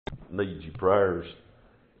need your prayers.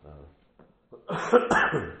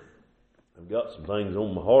 I've got some things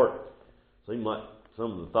on my heart. Seem like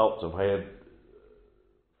some of the thoughts I've had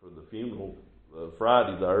for the funeral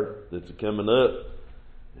Friday there that's coming up,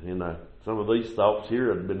 and some of these thoughts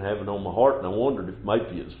here I've been having on my heart, and I wondered if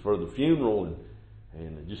maybe it's for the funeral,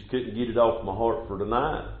 and I just couldn't get it off my heart for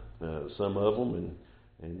tonight. Some of them,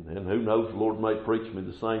 and who knows, the Lord may preach me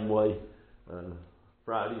the same way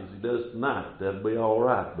Friday as He does tonight. That'll be all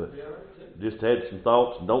right. But just had some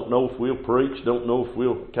thoughts, and don't know if we'll preach. Don't know if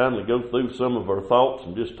we'll kindly go through some of our thoughts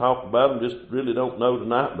and just talk about them. Just really don't know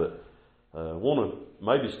tonight. But I want to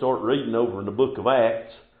maybe start reading over in the book of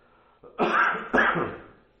Acts.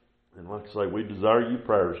 And like I say, we desire your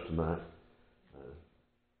prayers tonight.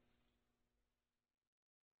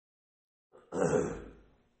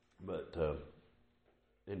 But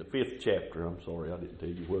in the 5th chapter, I'm sorry, I didn't tell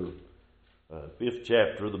you where. 5th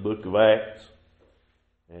chapter of the book of Acts.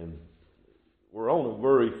 And we're on a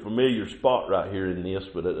very familiar spot right here in this,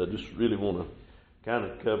 but I just really want to kind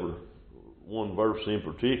of cover one verse in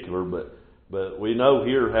particular. But we know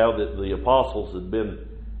here how that the apostles had been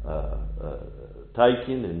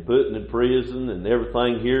taken and put in prison and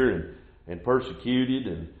everything here, and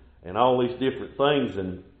persecuted and all these different things.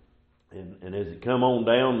 And as it come on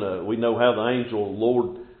down, we know how the angel of the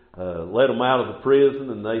Lord let them out of the prison,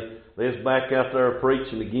 and they was back out there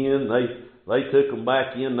preaching again. They took them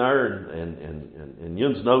back in there, and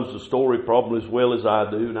Jens knows the story probably as well as I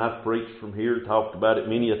do, and I've preached from here and talked about it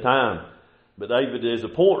many a time. But David, there's a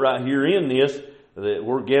point right here in this that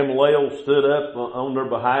where Gamaliel stood up on their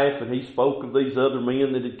behalf, and he spoke of these other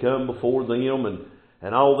men that had come before them,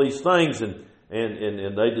 and all these things, and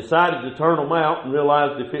they decided to turn them out and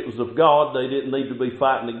realized if it was of God, they didn't need to be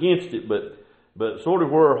fighting against it. But sort of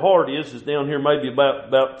where our heart is down here, maybe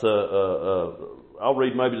about I'll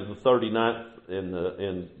read maybe to the 39th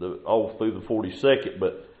and all through the 42nd,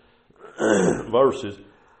 but verses.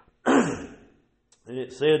 And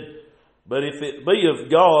it said, "But if it be of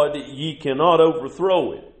God, ye cannot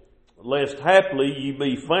overthrow it, lest haply ye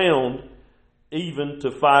be found even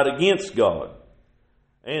to fight against God.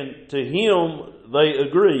 And to him they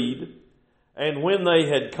agreed, and when they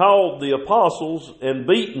had called the apostles and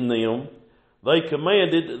beaten them, they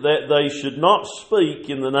commanded that they should not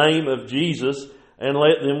speak in the name of Jesus, and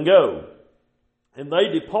let them go. And they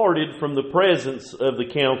departed from the presence of the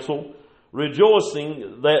council,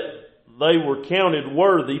 rejoicing that they were counted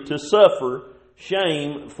worthy to suffer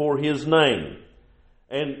shame for His name.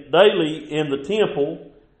 And daily in the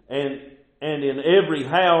temple and in every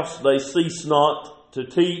house they cease not to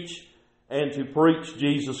teach and to preach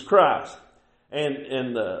Jesus Christ."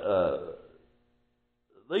 And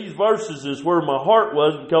these verses is where my heart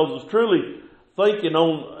was, because I was truly thinking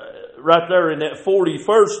on right there in that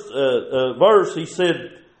 41st verse. He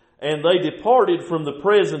said, "And they departed from the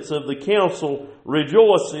presence of the council,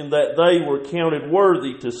 rejoicing that they were counted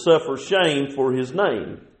worthy to suffer shame for His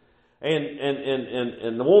name." And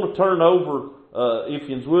I want to turn over, if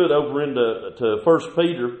you would, over into 1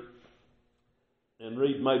 Peter and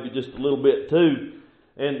read maybe just a little bit too.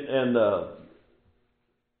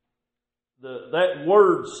 That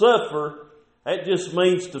word "suffer," that just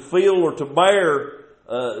means to feel or to bear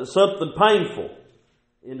something painful,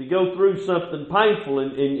 and to go through something painful.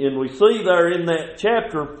 And we see there in that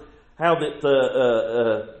chapter how that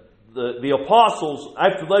the apostles,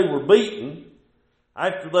 after they were beaten,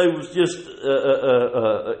 after they was just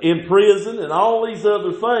in prison and all these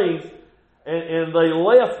other things, and they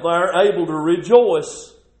left there able to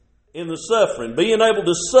rejoice in the suffering, being able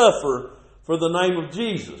to suffer for the name of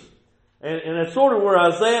Jesus. And that's sort of where I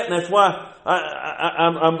was at, and that's why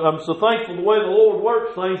I'm so thankful the way the Lord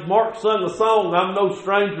works things. Mark sung a song, "I'm no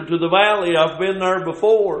stranger to the valley, I've been there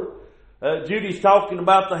before." Judy's talking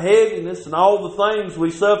about the heaviness and all the things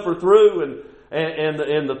we suffer through, and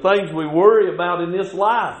the things we worry about in this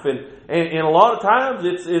life. And a lot of times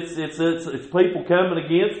it's people coming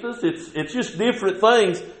against us. It's just different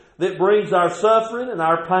things that brings our suffering and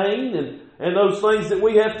our pain and those things that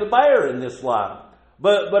we have to bear in this life.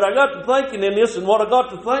 But I got to thinking in this, and what I got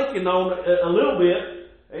to thinking on a little bit,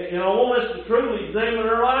 and I want us to truly examine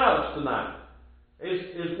our lives tonight,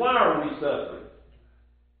 is why are we suffering?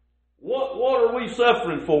 What are we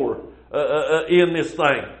suffering for in this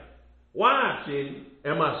thing? Why, Cindy,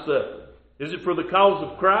 am I suffering? Is it for the cause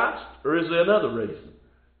of Christ, or is there another reason?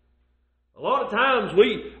 A lot of times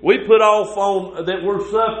we put off on that we're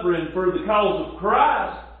suffering for the cause of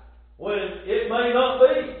Christ when it may not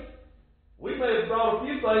be. We may have brought a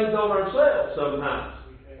few things on ourselves sometimes.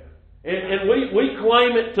 And we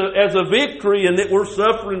claim it as a victory and that we're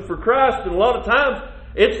suffering for Christ. And a lot of times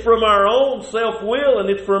it's from our own self-will, and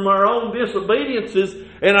it's from our own disobediences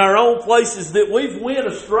and our own places that we've went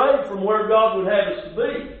astray from where God would have us to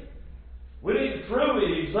be. We need to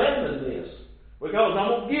truly examine this, because I'm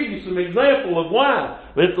going to give you some example of why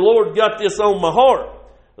that the Lord got this on my heart.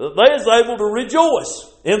 They is able to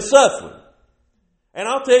rejoice in suffering. And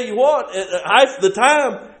I'll tell you what, half the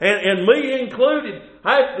time, and me included,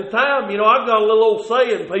 half the time, I've got a little old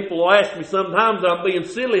saying. People will ask me sometimes, I'm being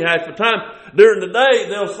silly half the time. During the day,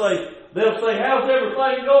 they'll say, how's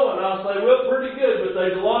everything going? I'll say, well, pretty good, but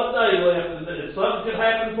there's a lot of day left, and something could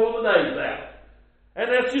happen before the day's out. And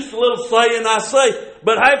that's just a little saying I say.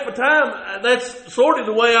 But half the time, that's sort of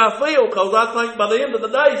the way I feel, because I think by the end of the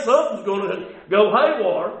day, something's going to go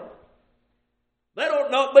haywire. That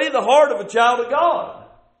ought not be the heart of a child of God.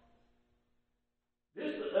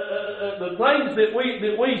 Just, the things that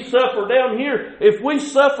we suffer down here, if we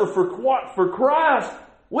suffer for Christ,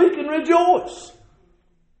 we can rejoice.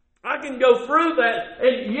 I can go through that,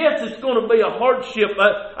 and yes, it's going to be a hardship.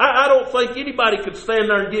 I don't think anybody could stand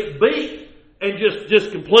there and get beat and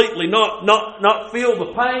just completely not feel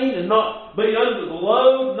the pain and not be under the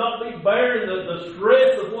load, not be bearing the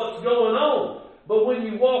stress of what's going on. But when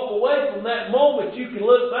you walk away from that moment, you can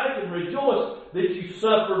look back and rejoice that you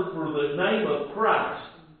suffered for the name of Christ.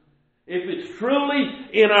 If it's truly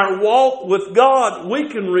in our walk with God, we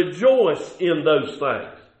can rejoice in those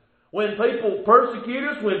things. When people persecute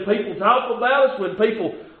us, when people talk about us, when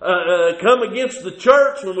people come against the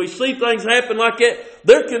church, when we see things happen like that,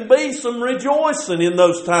 there can be some rejoicing in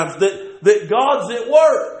those times that God's at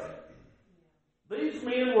work. These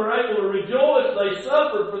men were able to rejoice. They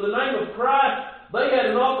suffered for the name of Christ. They had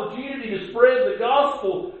an opportunity to spread the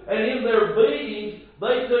gospel, and in their beatings,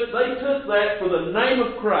 they took that for the name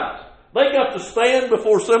of Christ. They got to stand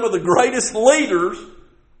before some of the greatest leaders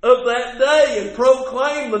of that day and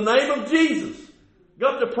proclaim the name of Jesus.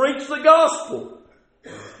 Got to preach the gospel.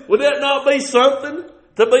 Would that not be something?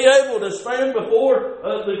 To be able to stand before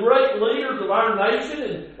the great leaders of our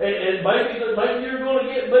nation, and maybe you're going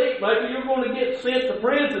to get beat, maybe you're going to get sent to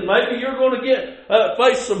prison, maybe you're going to get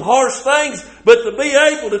face some harsh things, but to be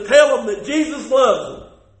able to tell them that Jesus loves them.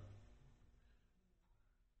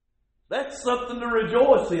 That's something to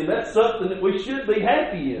rejoice in. That's something that we should be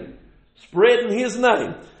happy in. Spreading His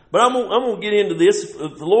name. But I'm going to get into this.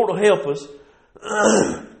 If the Lord will help us.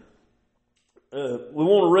 We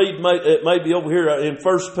want to read maybe over here in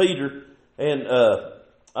 1 Peter, and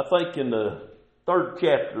I think in the 3rd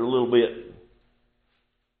chapter a little bit.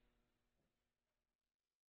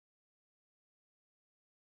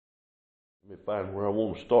 Let me find where I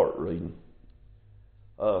want to start reading.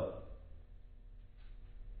 Let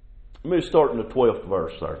me start in the 12th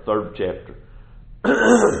verse there, 3rd chapter.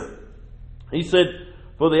 He said,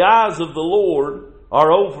 "For the eyes of the Lord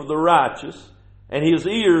are over the righteous, and His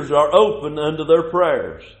ears are open unto their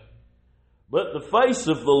prayers. But the face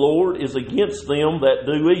of the Lord is against them that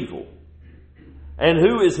do evil. And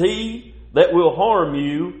who is He that will harm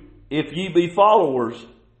you if ye be followers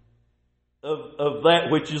of that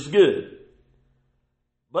which is good?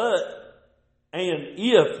 And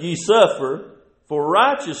if ye suffer for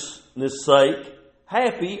righteousness' sake,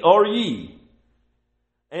 happy are ye.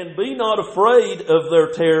 And be not afraid of their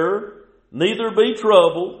terror, neither be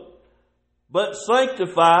troubled, but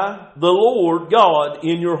sanctify the Lord God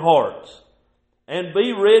in your hearts, and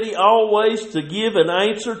be ready always to give an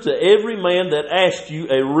answer to every man that asks you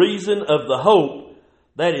a reason of the hope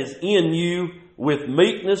that is in you with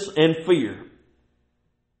meekness and fear,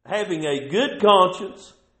 having a good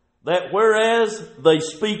conscience, that whereas they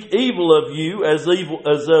speak evil of you as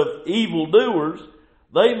of evildoers,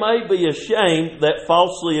 they may be ashamed that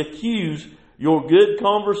falsely accuse your good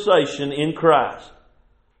conversation in Christ.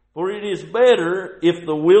 For it is better, if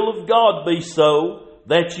the will of God be so,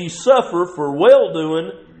 that ye suffer for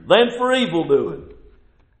well-doing than for evil-doing."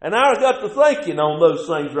 And I got to thinking on those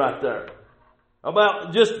things right there.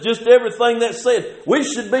 About just everything that's said. We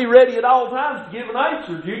should be ready at all times to give an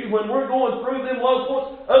answer, Judy, when we're going through them low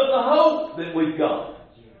points of the hope that we've got.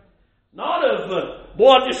 Not of, boy,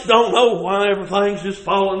 I just don't know why everything's just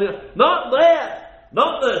falling in. Not that.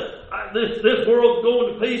 Not this world's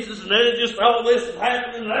going to pieces and then just all this is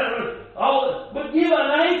happening. But give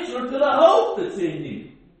an answer to the hope that's in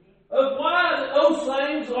you. Of why those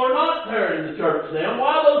things are not tearing the church down.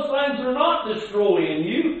 Why those things are not destroying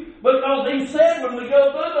you. Because He said when we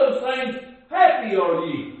go through those things, happy are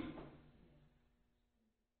ye.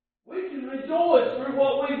 We can rejoice through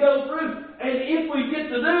what we go through. And if we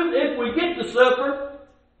get to suffer,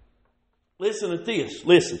 listen to this.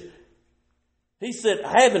 Listen. He said,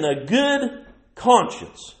 having a good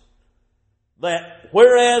conscience, that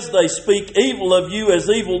whereas they speak evil of you as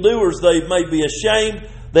evildoers, they may be ashamed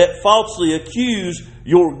that falsely accuse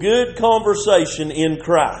your good conversation in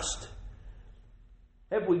Christ.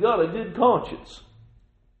 Have we got a good conscience?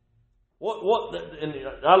 And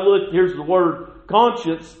I looked, here's the word,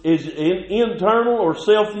 conscience is internal or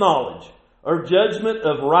self-knowledge or judgment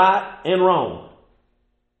of right and wrong.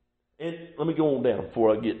 And let me go on down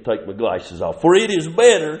before I take my glasses off. For it is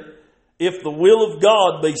better, if the will of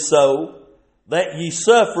God be so, that ye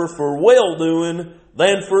suffer for well-doing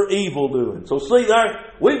than for evil-doing. So see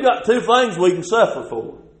there, we've got two things we can suffer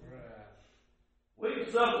for. We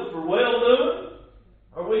can suffer for well-doing,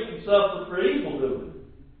 or we can suffer for evil-doing.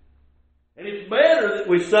 And it's better that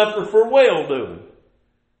we suffer for well-doing.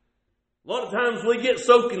 A lot of times we get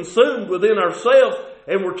so consumed within ourselves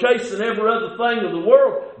and we're chasing every other thing of the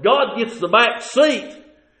world. God gets the back seat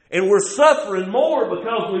and we're suffering more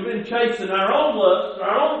because we've been chasing our own lusts,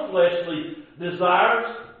 our own fleshly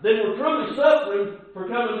desires. Then we're truly suffering for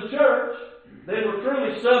coming to church. Then we're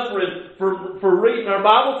truly suffering for reading our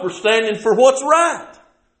Bible, for standing for what's right.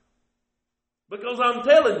 Because I'm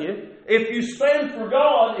telling you, if you stand for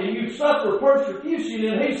God and you suffer persecution,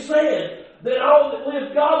 and He said that all that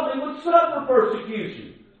live godly would suffer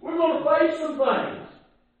persecution. We're going to face some things.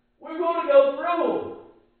 We're going to go through them.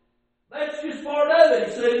 That's just part of it.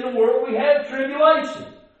 He said in the world we have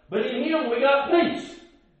tribulation. But in Him we got peace.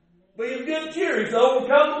 Be of good cheer. He's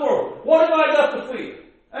overcome the world. What have I got to fear?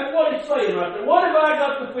 That's what He's saying right there. What have I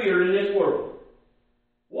got to fear in this world?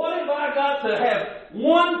 What have I got to have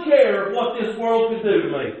one care of what this world could do to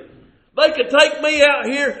me? They could take me out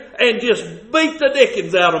here and just beat the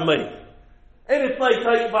dickens out of me. And if they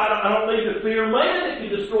take, I don't need to fear man that can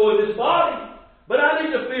destroy this body. But I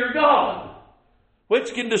need to fear God,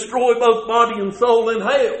 which can destroy both body and soul in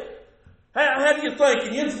hell. How do you think?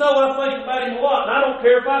 And you know I think about Him a lot. And I don't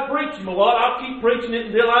care if I preach Him a lot. I'll keep preaching it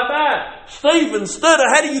until I die. Stephen stood,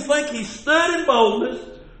 how do you think he stood in boldness,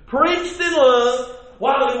 preached in love,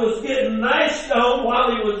 while he was getting gnashed on, while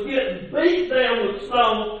he was getting beat down with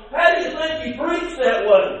stones? How do you think he preached that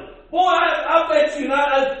way? Boy, I bet you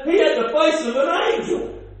not, he had the face of an angel.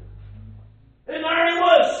 And there he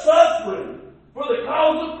was, suffering for the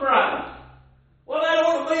cause of Christ. Well, that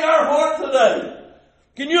ought to be our heart today.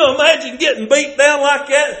 Can you imagine getting beat down like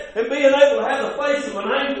that and being able to have the face of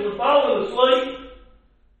an angel and falling asleep?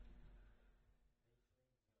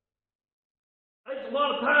 There's a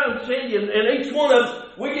lot of times, Cindy, and each one of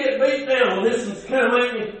us, we get beat down. This is kind of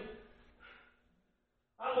making me.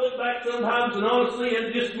 I look back sometimes and honestly,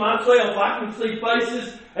 and just myself, I can see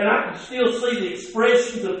faces and I can still see the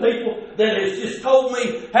expressions of people that has just told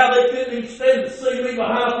me how they couldn't even stand to see me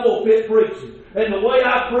behind a pulpit preaching. And the way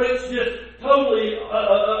I preach just totally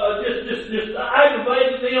just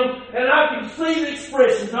aggravated them, and I can see the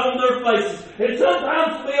expressions on their faces. And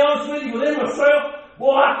sometimes, to be honest with you, within myself,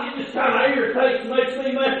 boy, it just kind of irritates and makes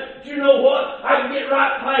me mad. But you know what? I can get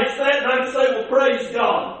right past that and I can say, well, praise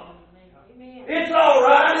God. It's all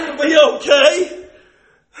right. It'll be okay.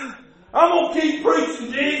 I'm going to keep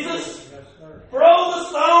preaching Jesus. Throw the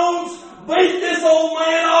stones. Beat this old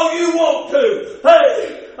man all you want to.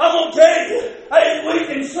 Hey, I'm going to tell you. Hey, we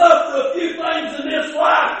can suffer a few things in this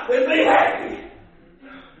life and be happy.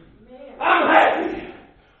 I'm happy.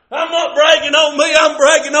 I'm not bragging on me. I'm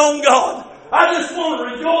bragging on God. I just want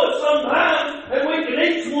to rejoice sometimes, and we can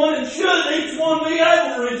each one and should each one be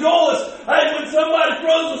able to rejoice. Hey, when somebody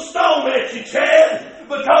throws a stone at you,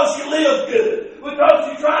 Chad, because you live good,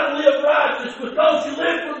 because you try to live righteous, because you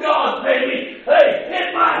live for God, baby. Hey,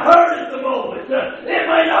 it might hurt at the moment. It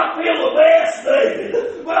may not feel the best,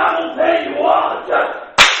 David, but I'm going to tell you what.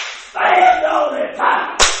 Stand on it.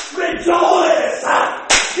 Rejoice.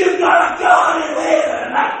 You've got a God in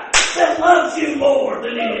heaven that loves you more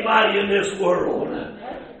than anybody in this world.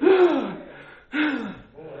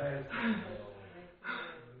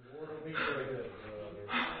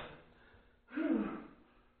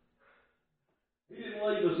 He didn't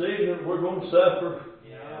leave us ignorant. We're going to suffer.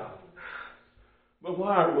 But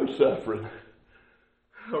why are we suffering?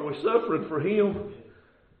 Are we suffering for Him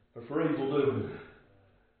or for evil doing?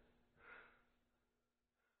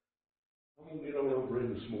 I'm going to get on over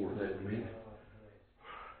in this morning in a minute.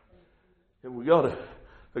 Have we got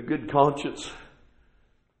a good conscience?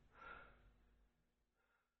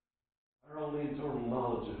 Our own internal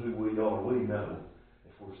knowledge of who we are, we know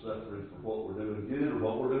if we're suffering for what we're doing good or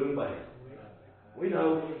what we're doing bad. We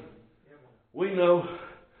know. We know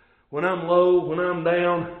when I'm low, when I'm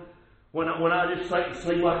down, when I just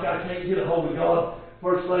seem like I can't get a hold of God,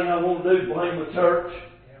 first thing I want to do is blame the church.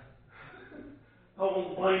 I want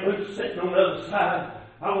to blame who's sitting on the other side.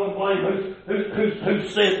 I want to blame who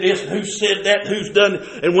said this and who said that and who's done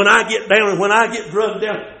it. And when I get down and when I get drugged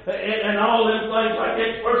down and all them things like that,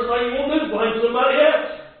 the first thing you want to do is blame somebody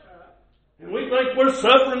else. And we think we're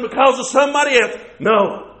suffering because of somebody else.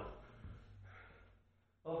 No.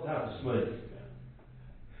 All times it's me.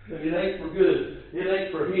 And it ain't for good. It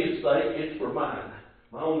ain't for his sake. It's for mine.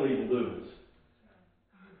 My own evil doings.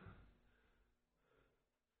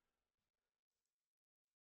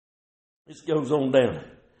 This goes on down.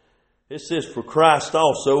 It says, for Christ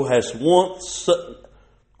also hath once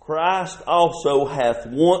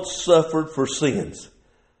suffered for sins,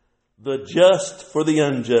 the just for the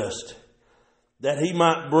unjust, that he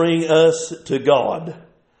might bring us to God,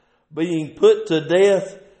 being put to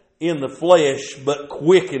death in the flesh, but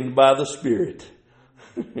quickened by the Spirit.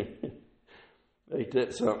 Ain't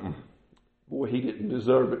that something? Boy, he didn't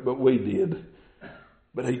deserve it, but we did.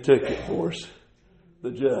 But he took it for us.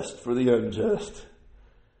 The just for the unjust.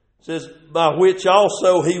 It says, by which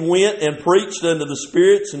also he went and preached unto the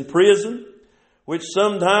spirits in prison, which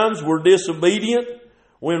sometimes were disobedient,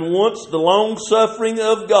 when once the long suffering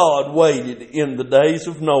of God waited in the days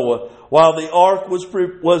of Noah, while the ark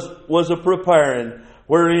was a preparing,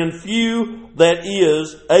 wherein few, that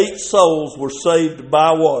is, 8 souls were saved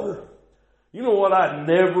by water. You know what? I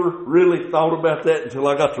never really thought about that until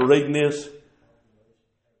I got to reading this.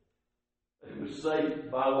 It was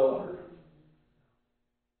saved by water.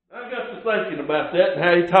 I got to thinking about that and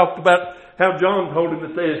how he talked about how John told him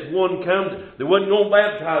that there's one come that wasn't going to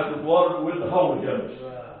baptize with water but with the Holy Ghost.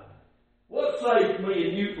 What saved me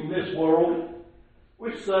and you from this world?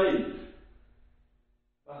 We're saved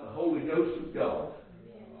by the Holy Ghost of God.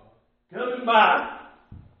 Coming by,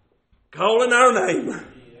 calling our name.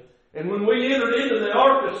 And when we entered into the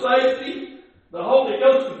ark of safety, the Holy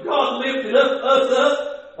Ghost of God lifted us up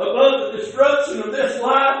above the destruction of this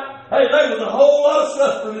life. Hey, there was a whole lot of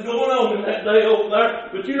suffering going on in that day over there.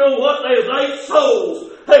 But you know what? There was 8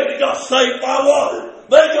 souls. Hey, they got saved by water.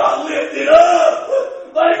 They got lifted up.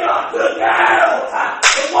 They got took out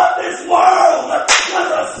of what this world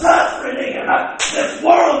was a suffering in. This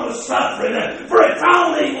world was suffering for its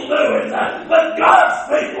own evil doings. But God's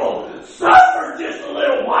people suffered just a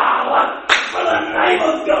little while for the name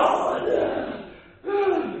of God.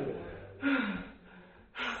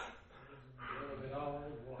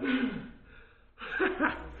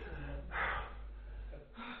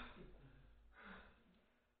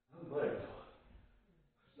 I'm grateful.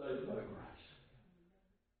 Saved by grace.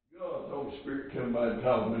 God's Holy Spirit come by and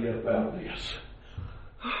called me up out of this.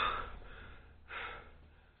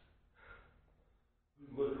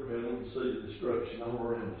 Look around and see the destruction all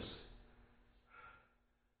around us.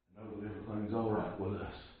 Know that everything's all right with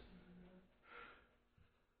us.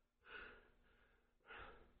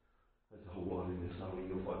 There's a whole lot in this. I don't even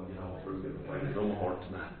know if I can get all through everything that's on my heart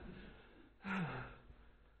tonight.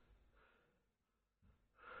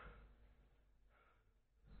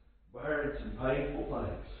 Bearing some painful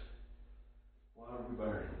things. Why are we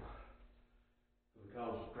bearing them? For the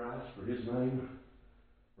cause of Christ, for His name,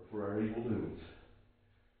 or for our evil doings?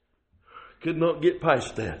 Could not get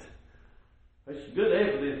past that. It's good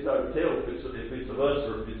evidence I would tell if it's of us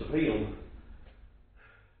or if it's of Him.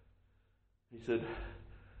 He said,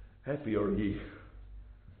 happy are ye.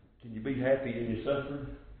 Can you be happy in your suffering?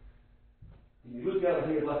 Can you look out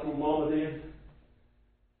here like your mama did?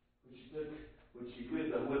 When she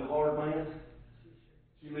lived with a hard man.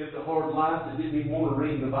 She lived a hard life that didn't even want to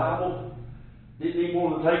read the Bible. Didn't even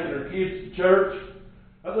want to take her kids to church.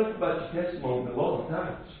 I think about your testimony a lot of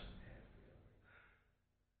times.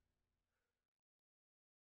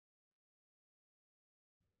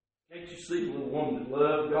 Can't you see a little woman that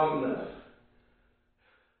loved God enough?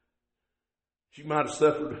 She might have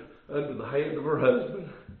suffered under the hand of her husband.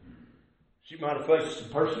 She might have faced some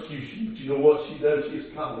persecution, but you know what she does?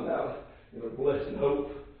 She's calling out in her blessed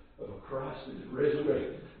hope of a Christ that is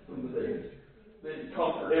resurrected from the dead. That He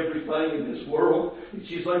conquered everything in this world, and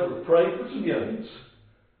she's able to pray for some youngins.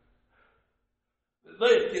 That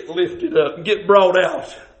they get lifted up and get brought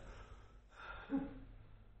out.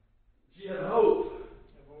 She had hope.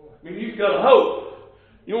 I mean, you've got a hope.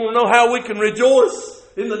 You want to know how we can rejoice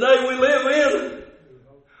in the day we live in?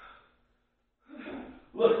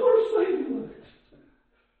 Look where Satan went.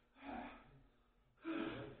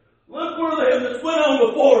 Look where them that went on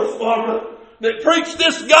before us, Barbara, that preached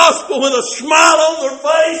this gospel with a smile on their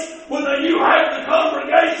face when they knew half the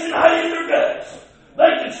congregation hated their guts.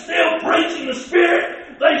 They could still preach in the Spirit.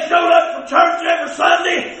 They showed up for church every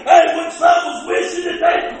Sunday, and when some was wishing that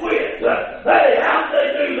they'd quit. Hey, how'd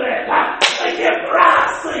they do that? They kept their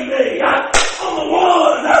eyes CD on the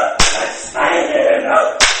one that's standing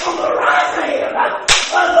on the right hand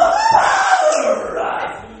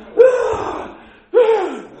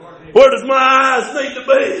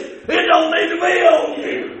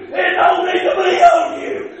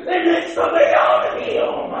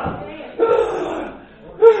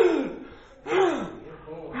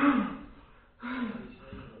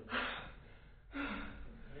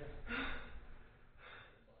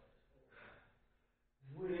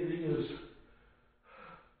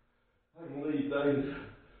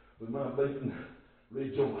I've been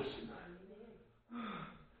rejoicing.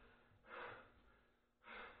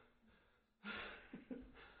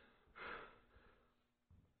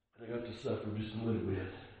 I got to suffer just a little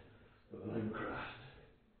bit for the name of Christ.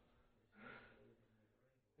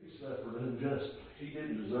 He suffered unjustly. He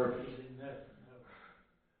didn't deserve it.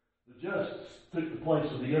 The just took the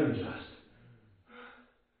place of the unjust.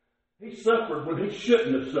 He suffered when he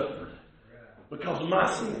shouldn't have suffered because of my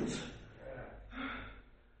sins.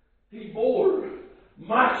 He bore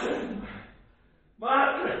my shame,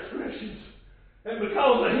 my transgressions, and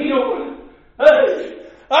because of him, hey,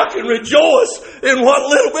 I can rejoice in what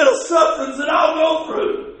little bit of sufferings that I'll go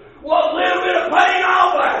through, what little bit of pain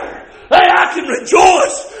I'll bear. Hey, I can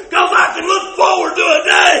rejoice because I can look forward to a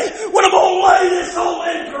day when I'm going to lay this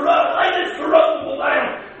corruptible down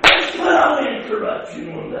and put on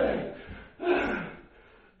incorruption one day.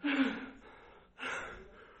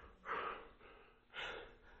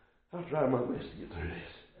 I'll try my best to get through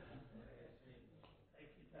this.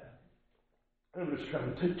 I'm just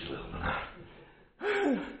trying to teach a little tonight.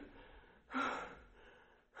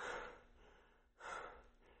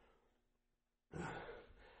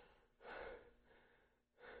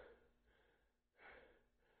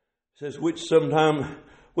 It says, which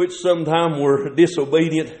sometime were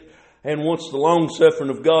disobedient, and once the long suffering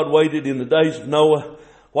of God waited in the days of Noah,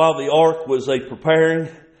 while the ark was a preparing,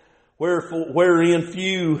 wherein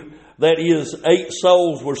few, that is, 8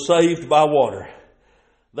 souls were saved by water.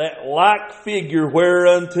 That like figure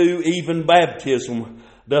whereunto even baptism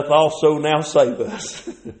doth also now save us.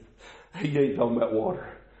 He ain't talking about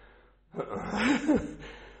water.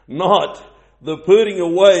 Not the putting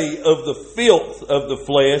away of the filth of the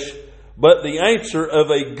flesh, but the answer of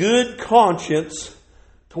a good conscience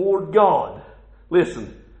toward God.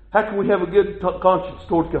 Listen, how can we have a good conscience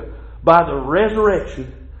toward God? By the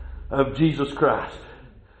resurrection of Jesus Christ.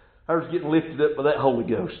 Ours getting lifted up by that Holy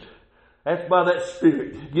Ghost. That's by that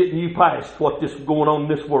Spirit getting you past what is going on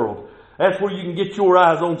in this world. That's where you can get your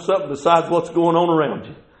eyes on something besides what's going on around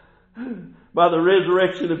you. By the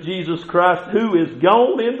resurrection of Jesus Christ, who is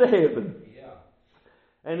gone into heaven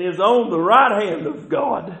and is on the right hand of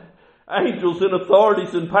God, angels and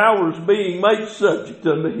authorities and powers being made subject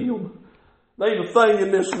unto him. There ain't a thing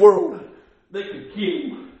in this world that could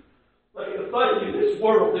kill him. There ain't a thing in this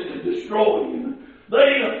world that could destroy him. There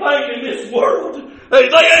ain't a thing in this world. Hey,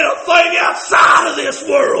 there ain't a thing outside of this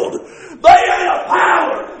world. There ain't a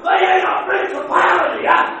power. There ain't a principality.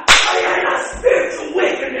 There ain't a spiritual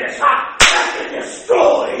wickedness that can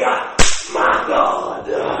destroy my God.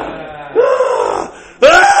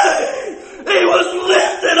 Hey, he was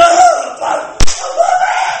lifted up above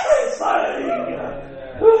everything.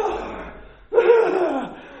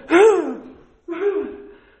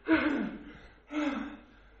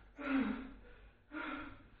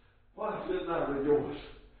 Why shouldn't I rejoice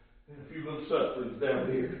in a few little sufferings down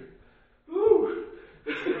here?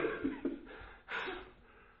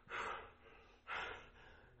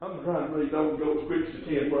 I'm trying to read on go as quick as I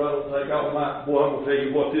can, where I don't take all my. Boy, I'm going to tell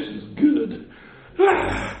you what, this is good.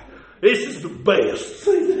 This is the best.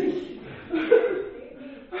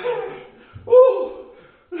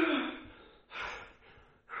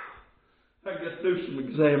 I got to do some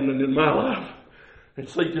examining in my life and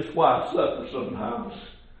see just why I suffer sometimes.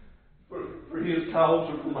 For his cause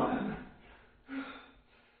or for mine.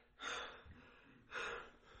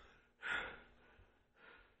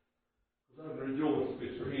 I'm rejoice if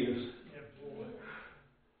it's for his.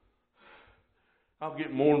 I'll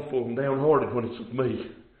get mournful and downhearted when it's with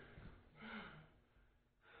me.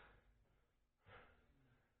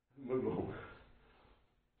 Move on.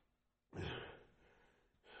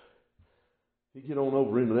 You get on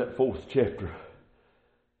over into that 4th chapter.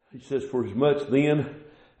 He says, for as much then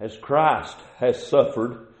as Christ has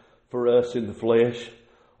suffered for us in the flesh,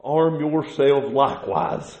 arm yourselves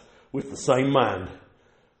likewise with the same mind.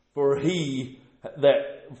 For he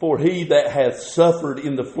that hath suffered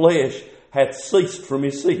in the flesh hath ceased from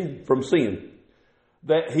sin,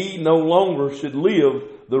 that he no longer should live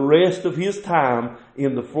the rest of his time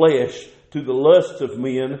in the flesh to the lusts of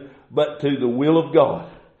men, but to the will of God.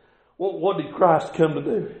 What did Christ come to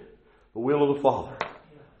do? The will of the Father.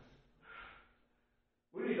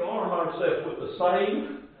 We need to arm ourselves with the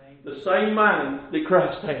same mind that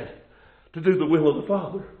Christ had to do the will of the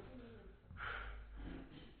Father.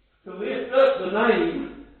 To lift up the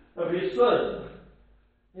name of His Son.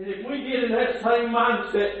 And if we get in that same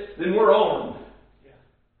mindset, then we're armed.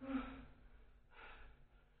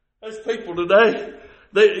 There's people today,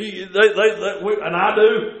 and I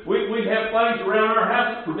do, we have things around our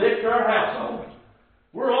house to protect our household.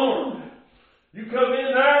 We're armed. You come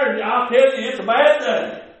in there and I'll tell you it's a bad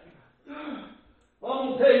day. Well, I'm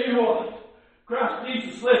going to tell you what. Christ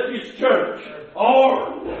Jesus left His church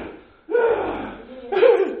armed.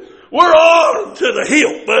 We're armed to the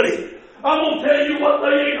hilt, buddy. I'm going to tell you what,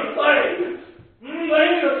 they ain't a thing. They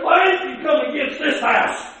ain't a thing can come against this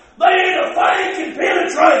house. They ain't a thing can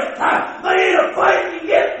penetrate. They ain't a thing can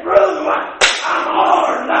get through. I'm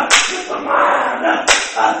armed with the mind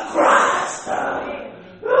of Christ.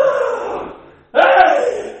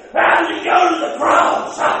 Hey, how did He go to the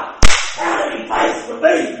cross? How did He face the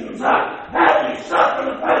beatings? How did He suffer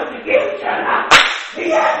the persecution? He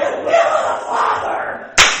had the will of the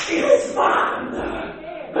Father in His mind.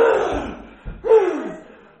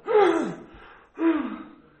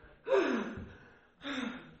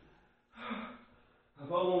 If I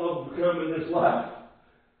want to overcome in this life,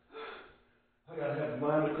 I got to have the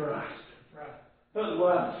mind of Christ.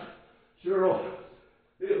 Otherwise, sure,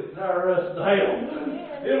 it'll tire us down.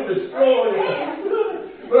 It'll destroy us.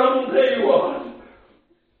 But I'm going to tell you what.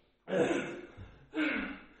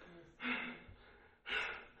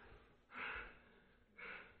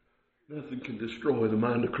 Nothing can destroy the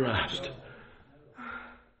mind of Christ.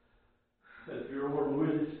 If you're over with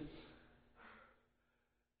it,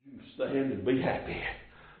 you can stand and be happy.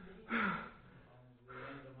 I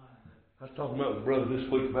was talking about with brother this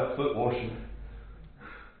week about foot washing.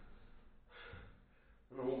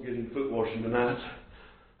 I won't get into foot washing tonight.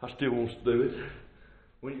 I still want to do it.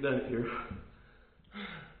 We ain't done it here.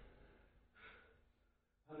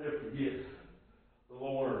 I never forget the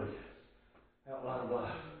Lord Ernie, Outline of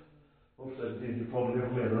Life. Most of them you probably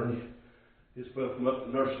never met Ernie. His brother from up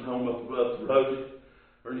the nursing home up the road.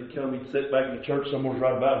 Ernie come, he'd sit back in the church somewhere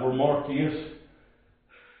right about where Mark is.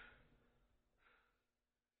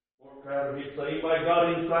 Mark Crowder, he'd say, anybody got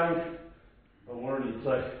anything? And Ernie'd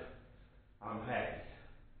say, I'm happy.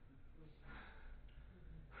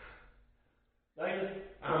 Dana,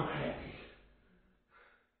 I'm happy.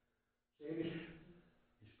 Sandy,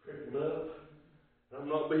 he's crippled up. I'm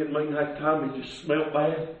not being mean that time, he just smelled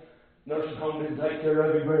bad. Nursing home didn't take care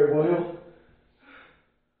of him very well.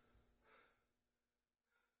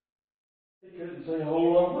 He couldn't say a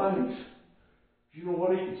whole lot of things. You know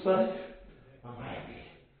what he could say? I'm happy.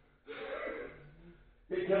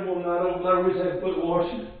 He came one night over there, we had foot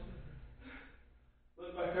washing.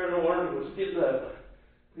 Looked back there, no Ernie was getting up.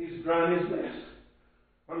 He's drying his mess.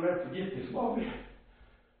 I'll never forget this, Bobby.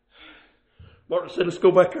 Martin said, let's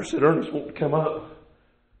go back there. I said, Ernest wanted to come up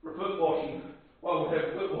for foot washing while we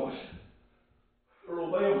have foot washing.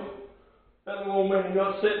 Earl Bell, that little old man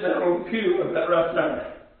got sitting down on the pew like that right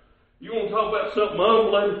there. You want to talk about something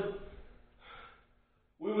unbelievable?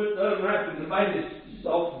 We went the other night and the bandaged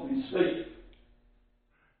off of his feet.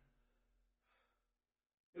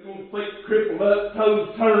 His little feet crippled up,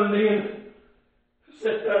 toes turned in.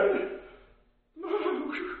 Sat there.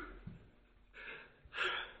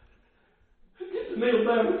 Get the nail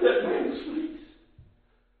down at that man's feet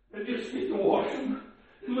and just get to wash him.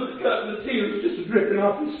 And look up and the tears just dripping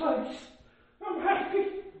off his face. I'm happy.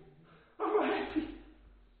 I'm happy.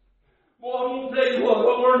 Boy, I'm going to tell you what, I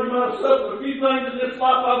learned him suffered a few things in this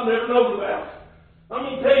life I've never known about. I'm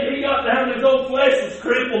going to tell you, he got down, his old flesh was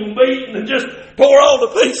crippled and beaten and just tore all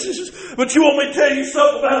to pieces. But you want me to tell you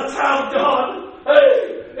something about a child of God? Hey,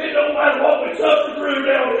 it don't matter what we suffer through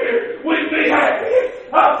down here. We can be happy.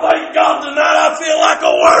 I thank God tonight I feel like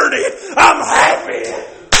a wordy. I'm happy.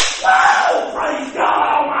 Oh, praise God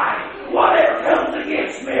Almighty. Whatever comes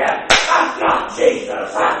against me, I've got Jesus.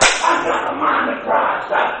 I've got the mind of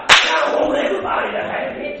Christ. I want everybody to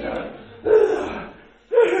have it.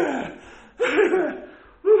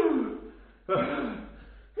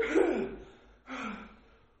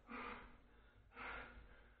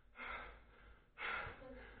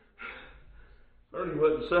 Ernie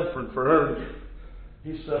wasn't suffering for Ernie.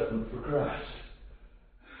 He's suffering for Christ.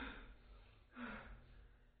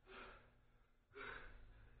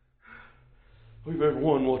 We've ever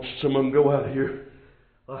watched some of them go out of here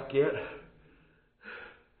like that.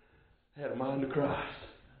 Had a mind of Christ.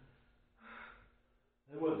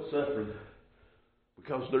 They wasn't suffering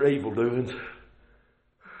because of their evil doings.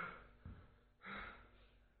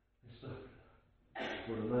 They suffered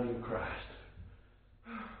for the name of Christ.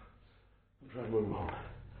 I'm trying to move on.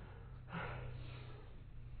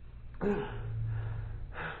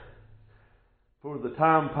 For the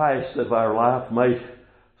time past of our life may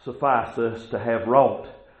suffice us to have wrought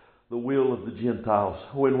the will of the Gentiles,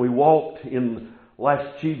 when we walked in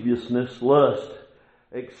lasciviousness, lust,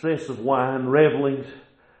 excessive wine, revelings,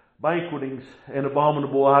 banquetings, and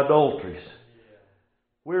abominable idolatries,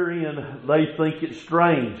 wherein they think it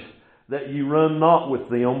strange that ye run not with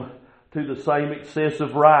them to the same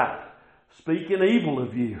excessive rite, speaking evil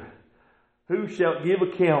of you, Who shall give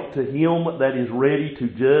account to him that is ready to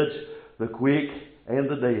judge the quick and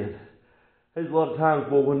the dead? There's a lot of times,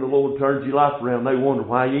 boy, when the Lord turns your life around, they wonder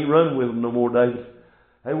why you ain't running with them no more, David.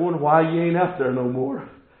 They wonder why you ain't out there no more.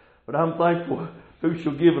 But I'm thankful. Who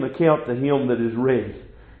shall give an account to him that is ready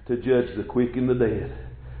to judge the quick and the dead?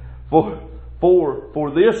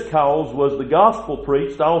 For this cause was the gospel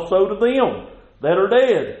preached also to them that are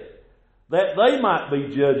dead, that they might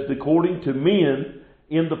be judged according to men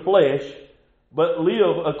in the flesh, but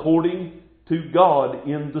live according to God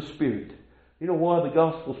in the Spirit. You know why the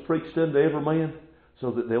gospel's preached unto every man?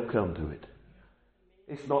 So that they'll come to it.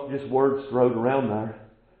 It's not just words thrown around there.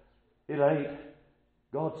 It ain't.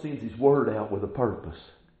 God sends His Word out with a purpose.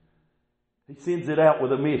 He sends it out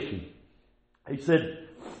with a mission. He said,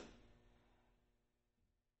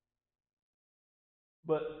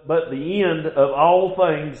 But the end of all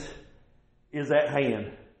things is at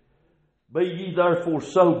hand. Be ye therefore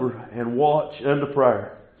sober and watch unto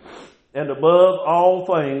prayer. And above all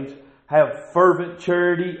things, have fervent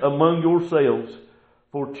charity among yourselves,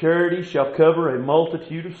 for charity shall cover a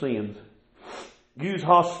multitude of sins. Use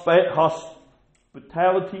hospitality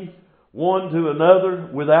one to another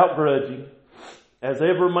without grudging. As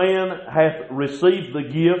every man hath received the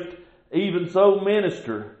gift, even so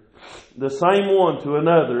minister the same one to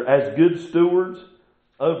another as good stewards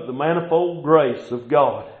of the manifold grace of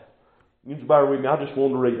God. You just bear with me. I just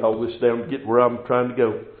want to read all this down to get where I'm trying to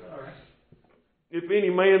go. If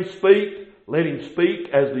any man speak, let him speak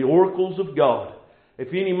as the oracles of God. If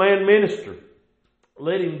any man minister,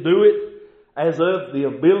 let him do it as of the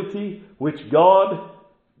ability which God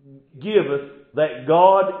giveth, that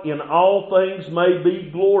God in all things may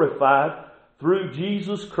be glorified through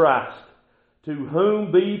Jesus Christ, to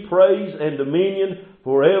whom be praise and dominion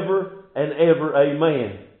forever and ever.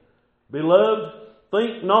 Amen. Beloved,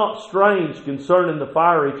 think not strange concerning the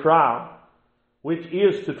fiery trial, which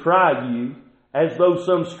is to try you, as though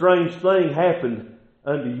some strange thing happened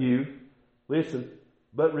unto you. Listen,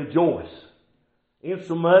 but rejoice,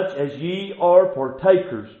 insomuch as ye are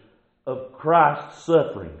partakers of Christ's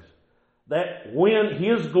sufferings, that when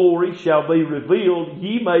His glory shall be revealed,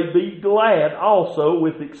 ye may be glad also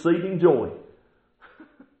with exceeding joy.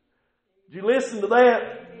 Did you listen to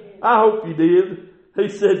that? I hope you did. He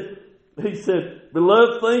said,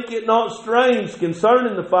 Beloved, think it not strange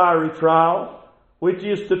concerning the fiery trial, which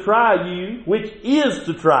is to try you.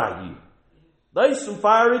 There's some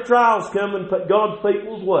fiery trials coming God's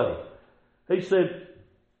people's way. He said,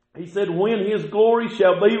 when His glory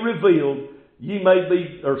shall be revealed, ye may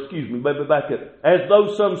be, maybe back up, as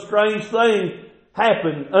though some strange thing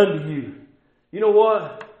happened unto you. You know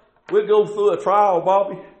what? We'll go through a trial,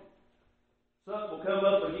 Bobby. Something will come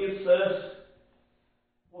up against us.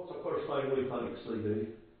 What's the first thing we think,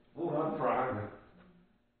 CD? Lord, I'm trying.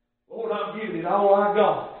 Lord, I'm giving it all I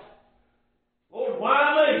got. Lord,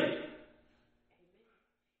 why me?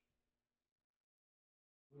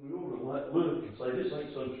 We ought to look and say, this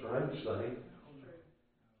ain't some strange thing.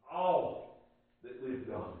 All that live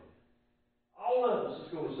godly. All of us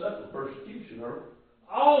is going to suffer persecution, Earl.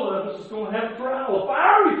 All of us is going to have a trial, a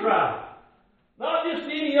fiery trial. Not just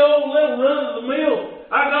any old little run-of-the-mill,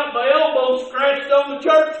 I got my elbow scratched on the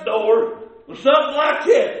church door or something like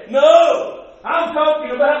that. No! I'm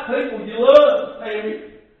talking about people you love,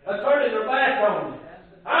 Tammy, turning their back on you.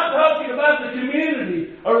 I'm talking about the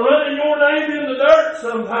community or running your name in the dirt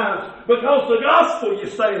sometimes because the gospel you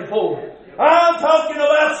stand for. I'm talking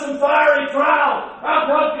about some fiery trial. I'm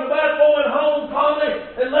talking about going home, Connie,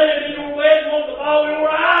 and laying in your bed and wanting to bawl your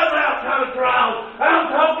eyes out kind of trial. I'm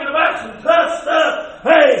talking about some tough stuff.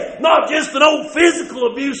 Hey, not just an old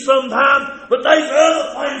physical abuse sometimes, but there's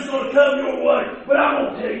other things going to come your way. But I'm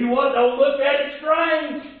going to tell you what, don't look at it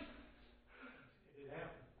strange.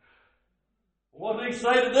 What did He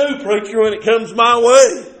say to do, preacher, when it comes my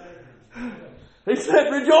way? He said,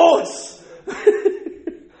 rejoice.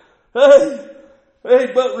 Hey,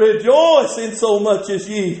 but rejoice in so much as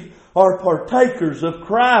ye are partakers of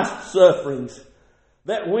Christ's sufferings,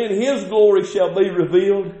 that when His glory shall be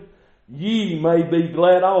revealed, ye may be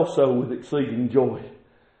glad also with exceeding joy.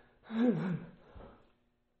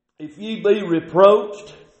 If ye be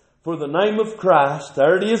reproached for the name of Christ,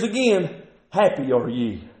 there it is again, happy are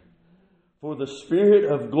ye. For the Spirit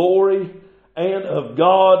of glory and of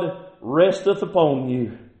God resteth upon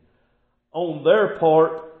you. On their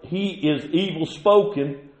part, He is evil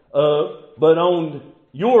spoken of, but on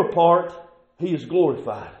your part, He is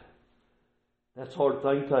glorified. That's a hard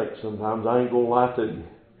thing to take sometimes. I ain't going to lie to you.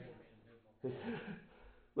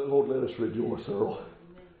 But Lord, let us rejoice, Earl.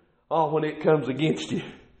 Oh, when it comes against you,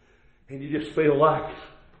 and you just feel like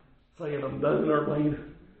saying, I'm done,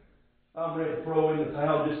 Earlene. I'm ready to throw in the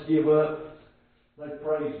towel, just give up. They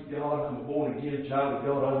praise God. I'm a born again child of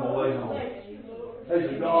God on my way home.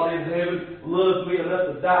 There's a God in heaven loves me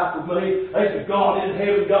enough to die for me. There's a God in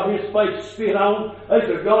heaven got His face spit on. There's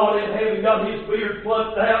a God in heaven got His beard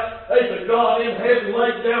plucked out. There's a God in heaven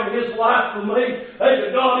laid down His life for me. There's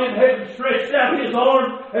a God in heaven stretched out His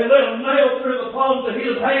arm and let a nail through the palms of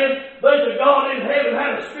His hand. There's a God in heaven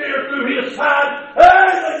had a spear through His side.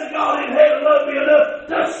 Hey, there's a God in heaven loved me enough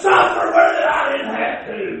to suffer where that I didn't have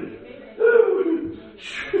to.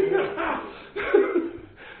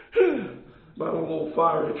 My little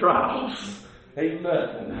fiery trials ain't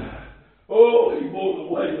nothing. Oh, He bore the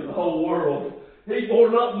weight of the whole world. He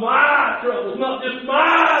bore not my troubles, not just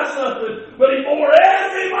my suffering, but He bore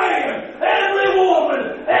every man, every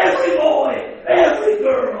woman, every boy, every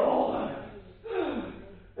girl.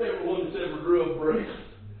 Everyone that's ever drew a breath.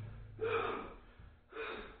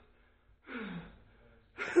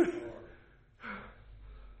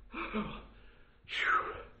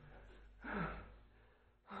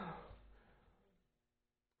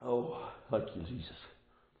 Oh, thank you, Jesus.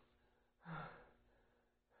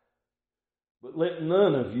 But let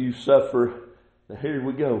none of you suffer. Now here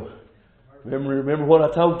we go. Remember what I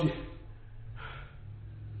told you?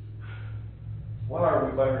 Why are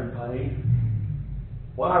we bearing pain?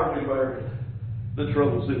 Why are we bearing the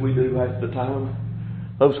troubles that we do half the time?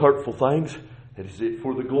 Those hurtful things. And is it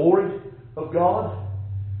for the glory of God?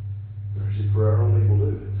 Or is it for our own evil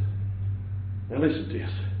doings? Now listen to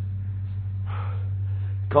this.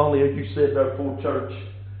 Conley, as you said there before church,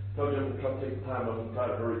 I told you I'm going to try to take the time. I'm going to try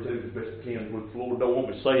to hurry too as best I can. If the Lord don't want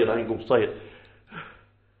me to say it, I ain't going to say it.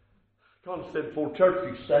 Conley said before church,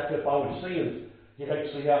 if you stack up all your sins, you'd have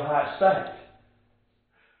to see how high it's stacked.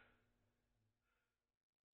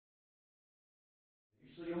 You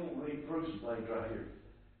see, I'm going to read through some things right here.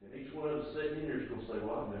 And each one of us sitting in here is going to say,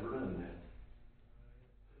 well, I've never done that.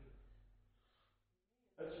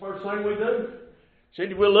 That's the first thing we do.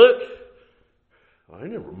 Cindy, well, look, I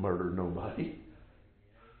ain't never murdered nobody.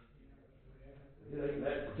 It ain't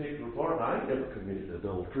that particular part. I ain't never committed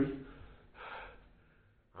adultery.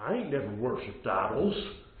 I ain't never worshipped idols.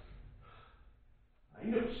 I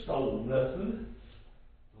ain't never stolen nothing.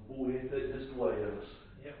 Oh boy, ain't that just the way of us?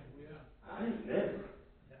 Yeah. I ain't never.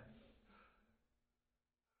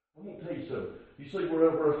 I'm going to tell you something. You see,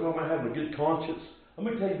 we're talking about having a good conscience. Let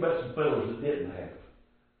me tell you about some fellows that didn't have.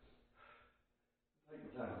 Take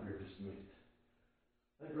my time here just a minute.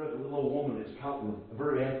 They brought a little old woman that's caught in a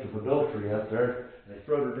very act of adultery out there, and they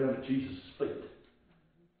throw her down at Jesus' feet.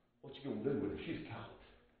 What you going to do with her? She's caught.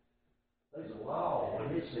 There's a law,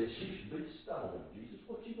 and it says she should be stoned. Jesus,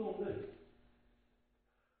 what you going to do?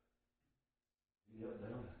 He knelt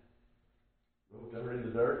down, rolled her in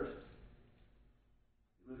the dirt.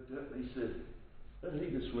 He looked up and he said, let he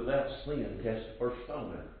that's without sin cast the first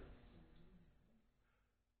stone at her.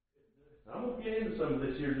 Now, I'm going to get into some of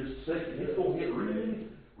this here in just a second. It's going to get really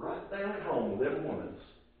right down at home with every one of us.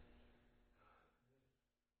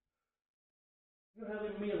 You know how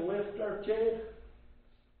them men left there, Chad?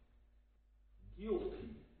 Guilty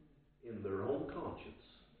in their own conscience.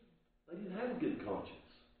 They didn't have a good conscience.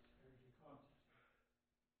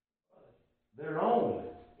 Their own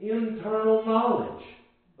internal knowledge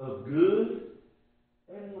of good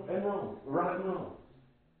and wrong, right and wrong.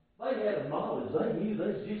 They had a knowledge. They knew they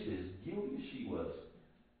was just as guilty as she was.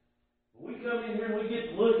 We come in here and we get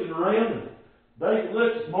to looking around, and Dave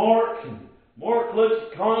looks at Mark, and Mark looks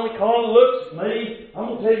at Conley, Conley looks at me. I'm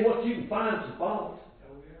going to tell you what, you can find some fault.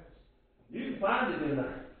 You can find it in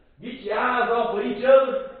there. Get your eyes off of each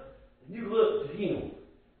other, and you look to Him.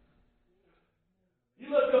 You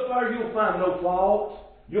look up there, you'll find no fault.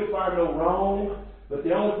 You'll find no wrong. But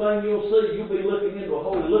the only thing you'll see, you'll be looking into a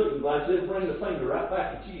holy looking glass. It'll bring the finger right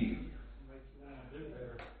back at you.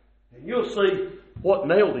 And you'll see what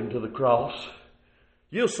nailed Him to the cross.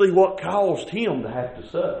 You'll see what caused Him to have to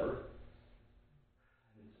suffer.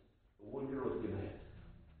 The one you're looking at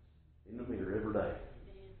in the mirror every day.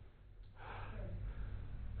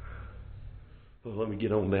 Well, let me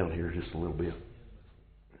get on down here just a little bit.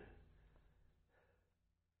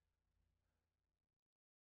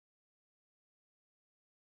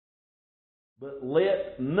 But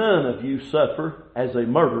let none of you suffer as a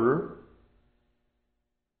murderer.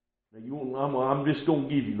 Now I'm just going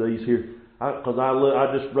to give you these here, because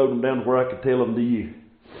I just wrote them down to where I could tell them to you.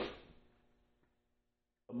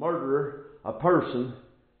 A murderer, a person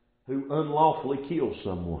who unlawfully kills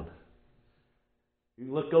someone.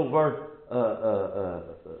 You look over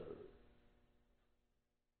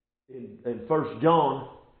in 1 John,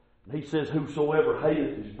 and he says, whosoever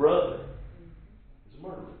hateth his brother is a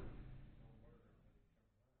murderer.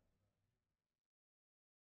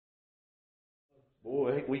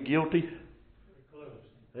 Boy, ain't we guilty?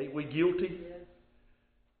 Ain't we guilty?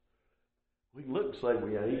 We can look and say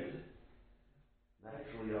we ain't.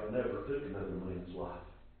 Naturally, I've never took another man's life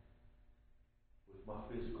with my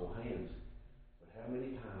physical hands. But how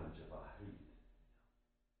many times have I hated?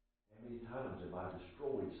 How many times have I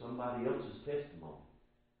destroyed somebody else's testimony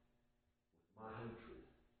with my hatred?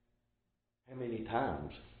 How many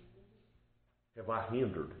times have I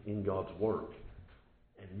hindered in God's work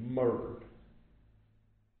and murdered?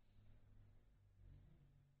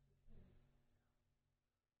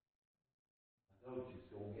 I told you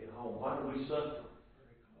it's going to get home. Why do we suffer?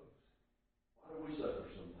 Why do we suffer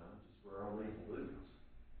sometimes? It's for our own evil doings.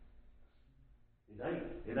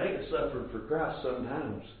 It ain't suffering for Christ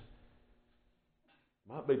sometimes.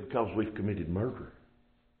 It might be because we've committed murder.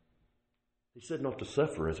 He said not to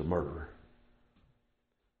suffer as a murderer.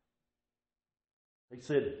 He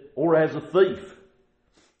said, or as a thief,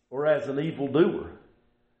 or as an evildoer.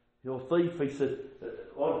 You know, a thief, he said,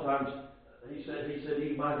 a lot of times, he said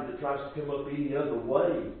anybody that tries to come up any other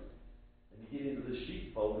way and get into the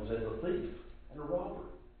sheepfold is as a thief and a robber.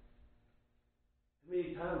 How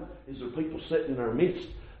many times is there people sitting in our midst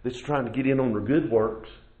that's trying to get in on their good works,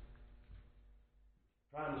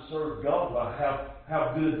 trying to serve God by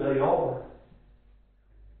how good they are?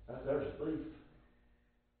 There's a thief.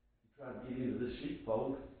 Trying to get into this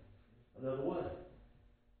sheepfold another way.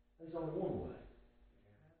 There's only one way.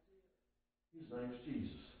 His name's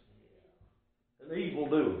Jesus. An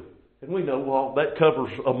evildoer. And we know that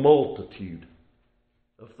covers a multitude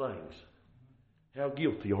of things. How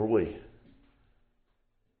guilty are we?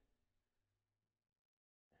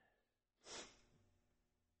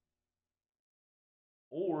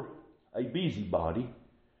 Or a busybody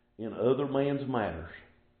in other man's matters.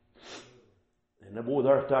 And the boy,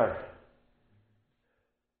 there's there.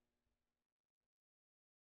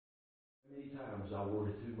 How many times I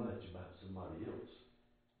worry too much about somebody else?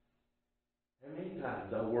 How many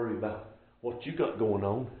times I worry about what you got going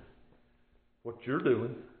on, what you're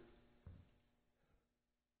doing,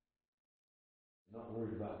 not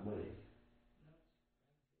worried about me?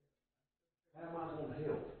 How am I going to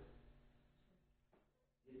help?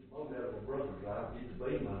 Get the boat out of my brother's eye, get the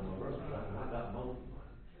beam out of my brother's eye, and I got both of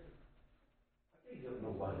mine. I can't help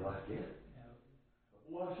nobody like that.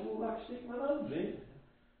 Well, I sure like to stick my nose in.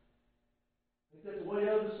 I think that's the way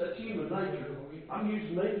of us. That's human nature. I'm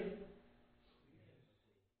using me.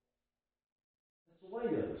 That's the way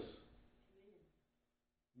of us.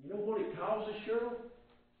 You know what it causes, Cheryl?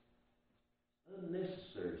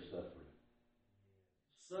 Unnecessary suffering.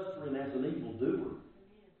 Suffering as an evildoer.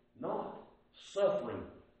 Not suffering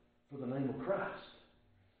for the name of Christ.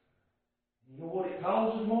 You know what it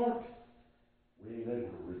causes, Mark? We ain't able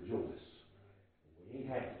to rejoice. We ain't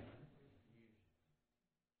happy.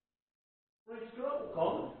 Brings trouble,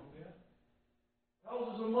 Colin.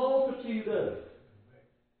 Causes a multitude of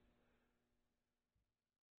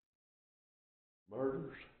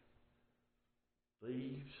murders,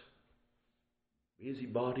 thieves,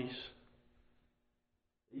 busybodies,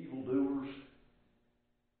 evildoers.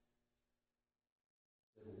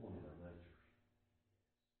 Every one of our natures.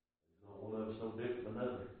 There's not one of us no different than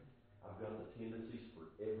another. I've got the tendencies for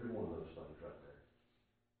every one of those things right there.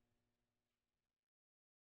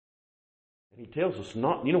 And he tells us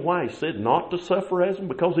not, you know why he said not to suffer as them?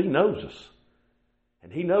 Because he knows us.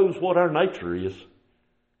 And he knows what our nature is.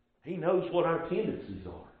 He knows what our tendencies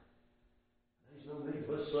are. There's no need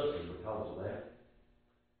for us suffering because of that.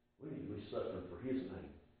 We need to be suffering for his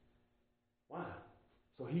name. Why?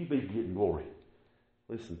 So he be getting glory.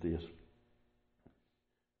 Listen to this.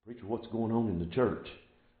 Preacher, what's going on in the church?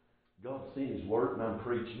 God sent his word and I'm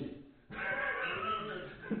preaching it.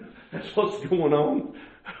 That's what's going on.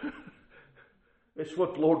 It's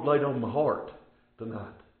what the Lord laid on my heart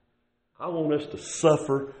tonight. I want us to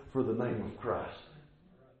suffer for the name of Christ.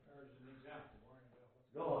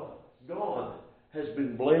 God has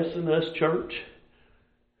been blessing us, church.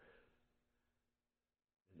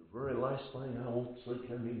 And the very last thing I want to see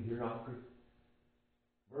come in here, Oscar,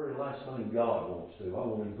 very last thing God wants to, I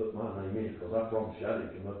won't even put my name in it because I promise you I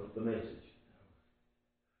didn't come up with the message.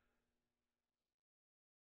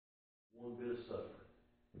 One bit of suffering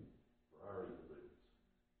for our evil doings.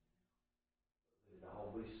 It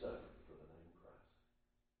all be suffering for the name of Christ.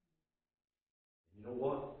 And you know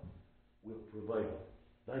what? We'll prevail.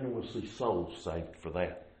 Dana will see souls saved for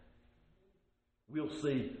that. We'll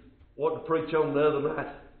see what to preach on the other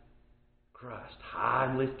night. Christ high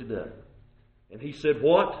and lifted up. And he said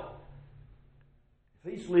what?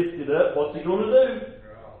 If he's lifted up, what's he going to do?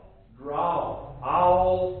 Draw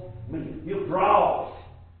all men. He'll draw.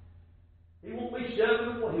 He won't be shoving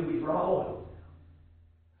them away. He'll be drawing.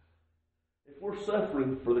 we're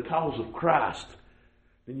suffering for the cause of Christ,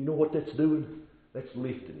 then you know what that's doing? That's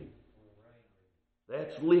lifting Him.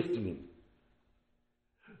 That's lifting Him.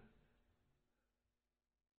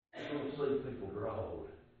 We're going to see people drawed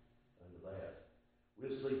under that.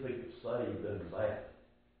 We'll see people saved under that.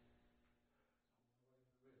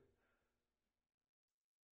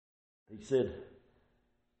 He said,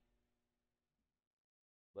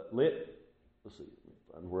 but let's see,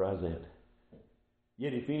 find where I was at.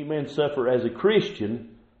 Yet if any man suffer as a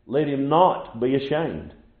Christian, let him not be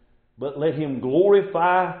ashamed, but let him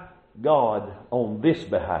glorify God on this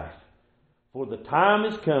behalf. For the time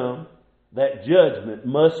is come that judgment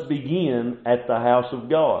must begin at the house of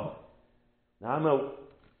God. Now I know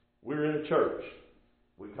we're in a church.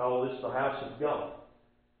 We call this the house of God.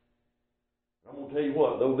 I'm going to tell you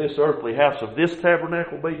what, though this earthly house of this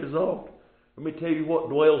tabernacle be dissolved, let me tell you what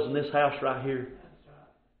dwells in this house right here.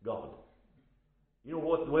 God. You know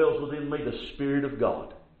what dwells within me? The Spirit of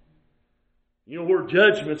God. You know where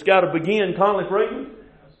judgment's got to begin, Conley Freeman?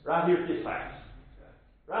 Right here at this house.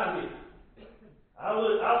 Right here. I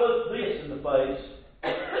look this in the face,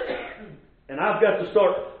 and I've got to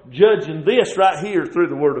start judging this right here through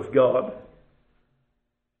the Word of God,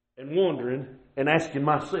 and wondering and asking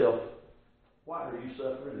myself, why are you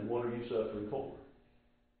suffering and what are you suffering for?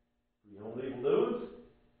 For your own evil doings?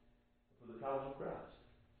 Or for the cause of Christ?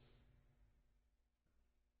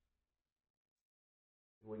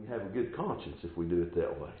 We can have a good conscience if we do it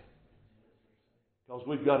that way. Because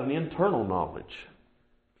we've got an internal knowledge.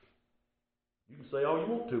 You can say all you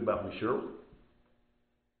want to about me, Shirley.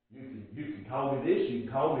 You can call me this, you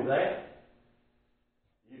can call me that.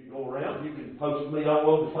 You can go around, you can post me all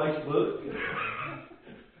over Facebook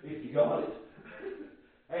if you got it.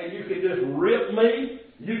 And you can just rip me,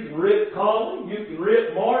 you can rip Conley, you can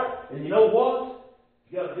rip Mark, and you know what?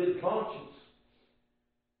 You got a good conscience.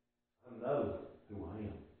 I know who I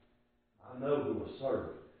am. I know who I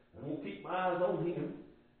serve. I'm going to keep my eyes on Him,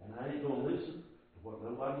 and I ain't going to listen to what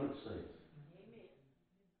nobody else says.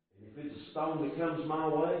 And if it's a stone that comes my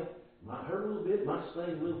way, it might hurt a little bit, might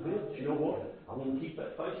sting a little bit, but you know what? I want to keep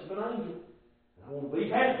that face of an angel. And I want to be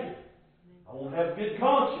happy. I want to have a good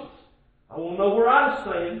conscience. I want to know where I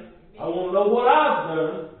stand. I want to know what I've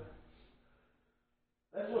done.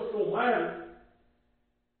 That's what's going to matter.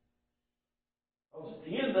 Because at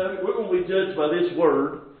the end of it, we're going to be judged by this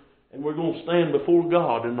Word, and we're going to stand before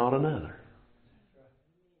God and not another.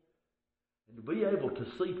 And to be able to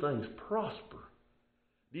see things prosper.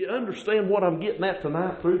 Do you understand what I'm getting at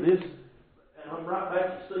tonight through this? And I'm right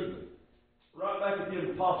back to Stephen. Right back at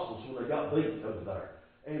the apostles when they got beaten over there.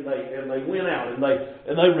 And they went out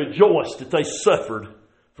and they rejoiced that they suffered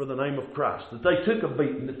for the name of Christ. That they took a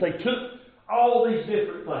beating. That they took all these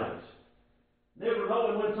different things. Never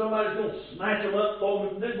knowing when somebody's going to snatch them up for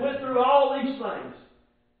them. They went through all these things.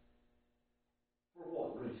 For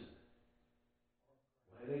what reason?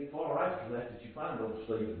 Well, it ain't far after that you find old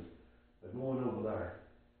Stephen going over there.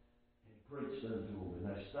 And he preached unto them.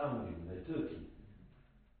 And they stoned him. And they took him.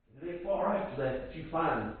 And it ain't far after that you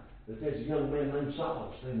find that there's a young man named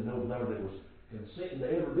Saul standing over there that was consenting to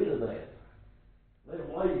every bit of that.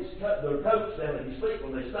 Them ladies cut their coats down at his feet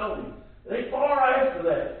when they stoned him. It ain't far after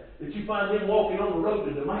that you find him walking on the road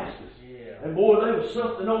to Damascus. Yeah. And boy, there was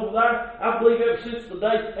something over there, I believe ever since the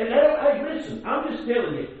day. And hey, listen, I'm just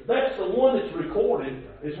telling you, that's the one that's recorded,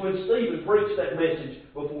 is when Stephen preached that message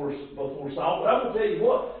before Saul. But I'm going to tell you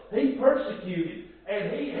what, he persecuted,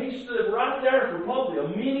 and he stood right there for probably a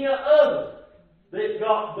many others that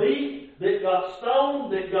got beat, that got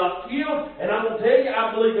stoned, that got killed. And I'm going to tell you,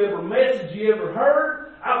 I believe every message you ever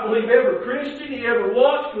heard, I believe every Christian you ever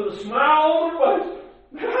watched with a smile on their face.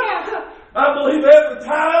 I believe every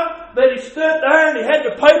time that he stood there and he had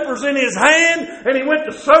the papers in his hand and he went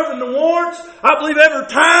to serving the warrants, I believe every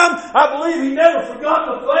time, I believe he never forgot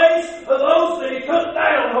the face of those that he took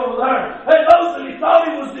down over there. And those that he thought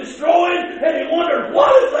he was destroying, and he wondered,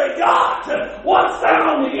 what have they got? What's down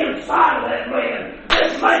on the inside of that man?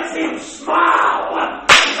 This makes him smile.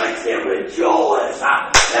 It makes him rejoice.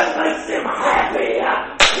 It makes him happy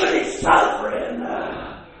when he's suffering.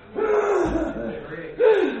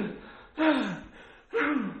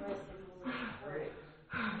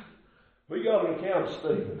 We got an account of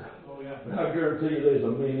Stephen. And I guarantee you there's a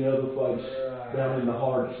many other folks down in the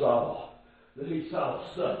heart of Saul that he saw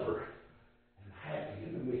suffer and happy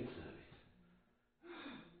in the midst of it.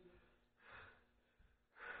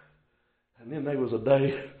 And then there was a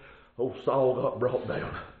day old Saul got brought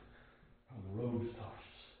down on the road to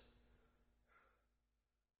Tarsus.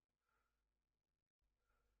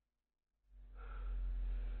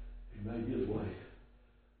 He made his way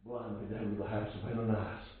blindly down to the house of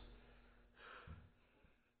Ananias.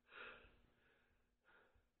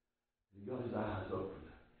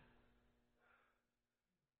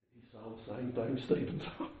 Same thing Stephen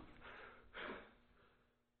saw.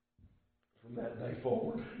 From that day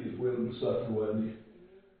forward, he was willing to suffer, wasn't he?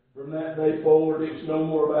 From that day forward, it was no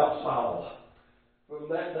more about Saul. From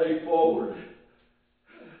that day forward,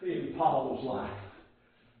 in Paul's life,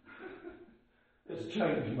 this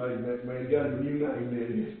change made that man. He got a new name,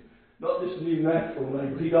 didn't he? Not just a new natural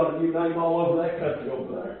name, but he got a new name all over that country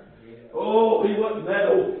over there. Oh, he wasn't that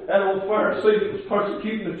old Pharisee that was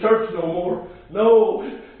persecuting the church no more. No,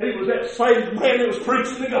 he was that saved man that was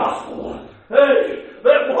preaching the gospel. Hey,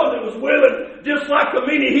 that one that was willing, just like the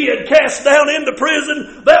many he had cast down into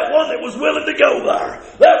prison, that one that was willing to go there.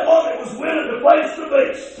 That one that was willing to face the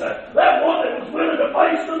beast. That one that was willing to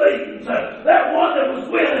face the beatings. That one that was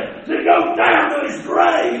willing to go down to his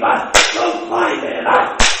grave proclaiming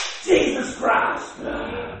Jesus Christ.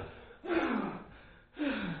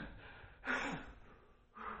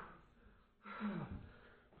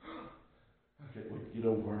 I can't wait to get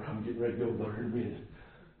over. I'm getting ready to go there in a minute.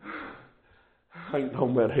 I ain't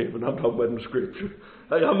talking about heaven. I'm talking about the Scripture.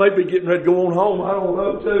 Hey, I may be getting ready to go on home. I don't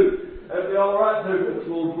know, too. That'd be all right, too, if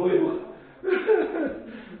the Lord's will.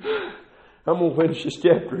 I'm going to finish this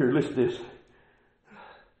chapter here. Listen to this.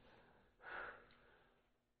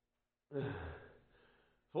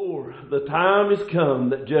 For the time is come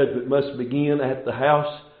that judgment must begin at the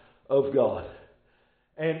house of God.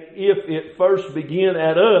 And if it first begin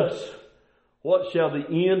at us, what shall the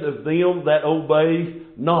end of them that obey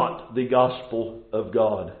not the gospel of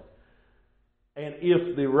God? And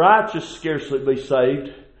if the righteous scarcely be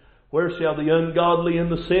saved, where shall the ungodly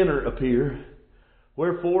and the sinner appear?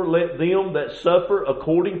 Wherefore let them that suffer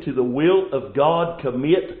according to the will of God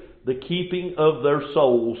commit the keeping of their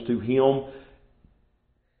souls to Him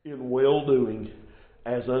in well-doing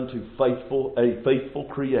as unto a faithful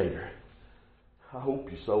Creator. I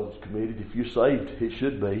hope your soul's committed. If you're saved, it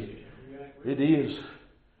should be. It is.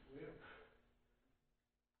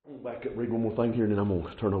 I'm going to back up and read one more thing here, and then I'm going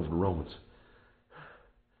to turn over to Romans.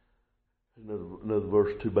 Another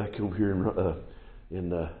verse or two back over here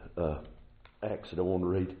in Acts that I want to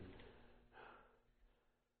read.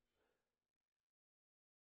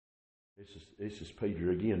 This is Peter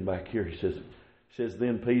again back here. He says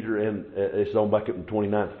then Peter, and it's on back up in the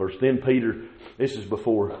 29th verse. Then Peter, this is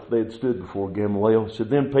before they had stood before Gamaliel. He said,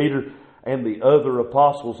 then Peter and the other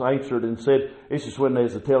apostles answered and said, this is when they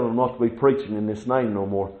was telling them not to be preaching in this name no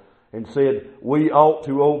more, and said, we ought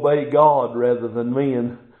to obey God rather than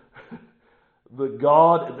men.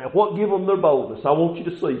 What give them their boldness? I want you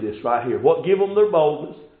to see this right here. What give them their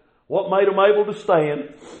boldness? What made them able to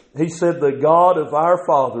stand? He said, the God of our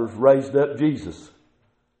fathers raised up Jesus.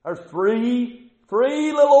 There's three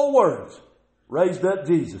little old words. Raised up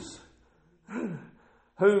Jesus.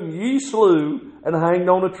 Whom ye slew and hanged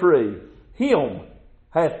on a tree. Him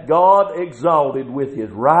hath God exalted with His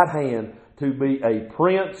right hand to be a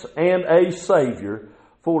prince and a savior,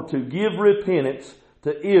 for to give repentance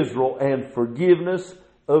to Israel and forgiveness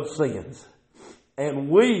of sins. And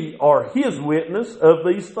we are His witness of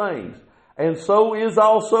these things. And so is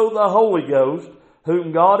also the Holy Ghost,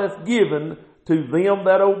 whom God hath given to them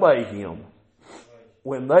that obey Him.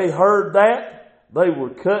 When they heard that, they were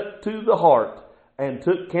cut to the heart and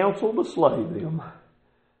took counsel to slay them.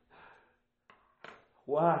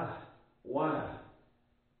 Why?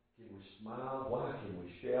 Can we smile? Why can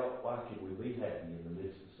we shout? Why can we be happy in the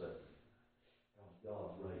midst of suffering? Because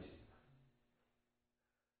God's raised Him.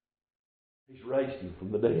 He's raised Him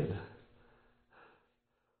from the dead.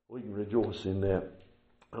 We can rejoice in that.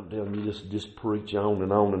 I'm telling you, just preach on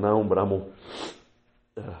and on and on, but I'm going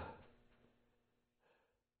to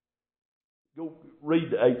go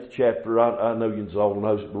read the 8th chapter. I know you all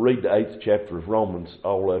know it, but read the 8th chapter of Romans,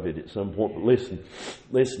 all of it at some point. But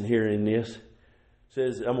listen here in this. It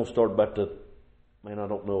says, I'm going to start about I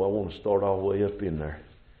don't know, I want to start all the way up in there.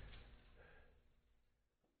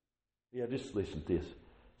 Yeah, just listen to this.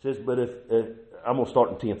 It says, but if, I'm going to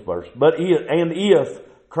start in 10th verse. If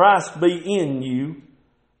Christ be in you,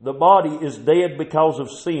 the body is dead because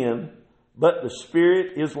of sin, but the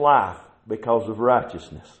spirit is life because of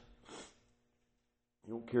righteousness.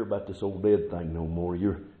 You don't care about this old dead thing no more.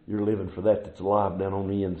 You're living for that's alive down on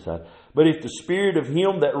the inside. But if the spirit of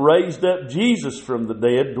Him that raised up Jesus from the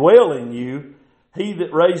dead dwell in you, He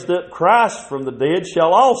that raised up Christ from the dead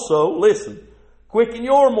shall also, listen, quicken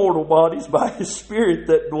your mortal bodies by His Spirit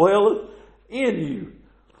that dwelleth in you.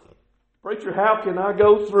 Preacher, how can I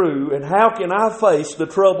go through and how can I face the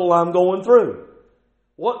trouble I'm going through?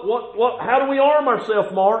 How do we arm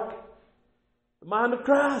ourselves, Mark? The mind of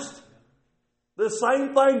Christ. The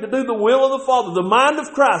same thing, to do the will of the Father. The mind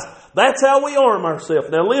of Christ. That's how we arm ourselves.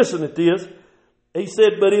 Now listen at this. He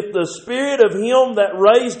said, but if the Spirit of Him that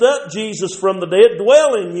raised up Jesus from the dead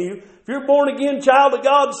dwell in you, if you're born again child of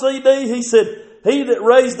God, CD, He said, He that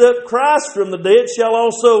raised up Christ from the dead shall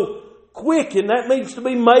also quicken. That means to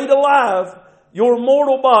be made alive. Your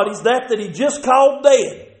mortal bodies, that He just called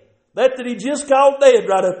dead. That He just called dead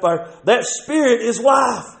right up there. That Spirit is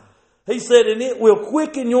life. He said, and it will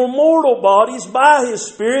quicken your mortal bodies by His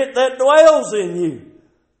Spirit that dwells in you.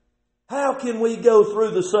 How can we go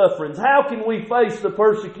through the sufferings? How can we face the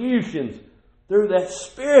persecutions? Through that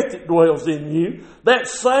Spirit that dwells in you. That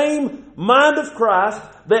same mind of Christ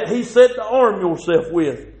that He said to arm yourself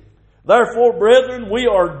with. Therefore, brethren, we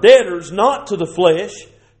are debtors not to the flesh,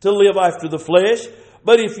 to live after the flesh.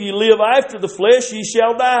 But if ye live after the flesh, ye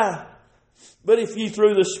shall die. But if ye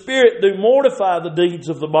through the Spirit do mortify the deeds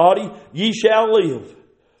of the body, ye shall live.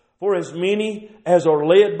 For as many as are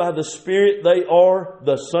led by the Spirit, they are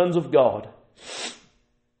the sons of God.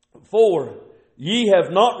 For ye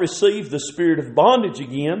have not received the spirit of bondage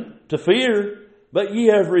again to fear, but ye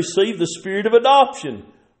have received the Spirit of adoption,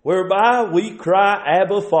 whereby we cry,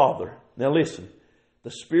 Abba, Father. Now listen,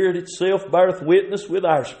 the Spirit itself beareth witness with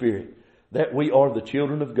our spirit that we are the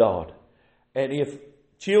children of God. And if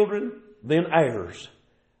children, then heirs,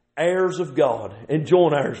 heirs of God, and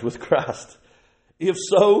joint heirs with Christ. If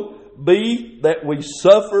so be that we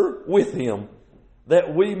suffer with Him,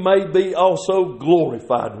 that we may be also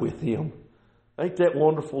glorified with Him. Ain't that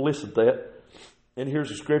wonderful? Listen to that. And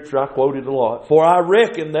here's a scripture I quoted a lot. For I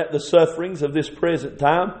reckon that the sufferings of this present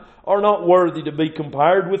time are not worthy to be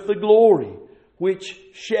compared with the glory which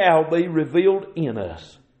shall be revealed in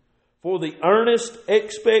us. For the earnest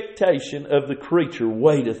expectation of the creature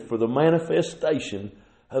waiteth for the manifestation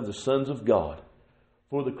of the sons of God.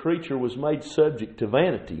 For the creature was made subject to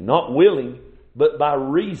vanity, not willing, but by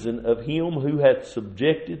reason of Him who hath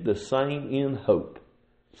subjected the same in hope.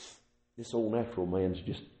 This old natural man's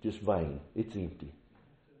just vain. It's empty.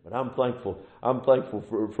 But I'm thankful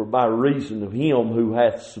for by reason of Him who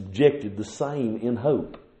hath subjected the same in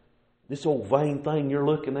hope. This old vain thing you're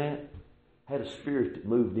looking at had a spirit that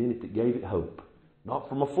moved in it that gave it hope. Not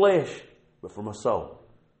from a flesh, but from a soul.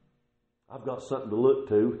 I've got something to look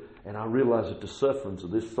to, and I realize that the sufferings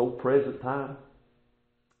of this so present time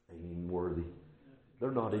ain't even worthy.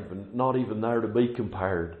 They're not even there to be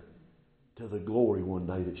compared to the glory one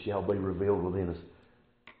day that shall be revealed within us.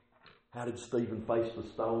 How did Stephen face the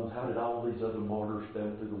stones? How did all these other martyrs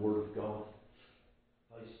down through the Word of God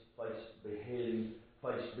face beheading,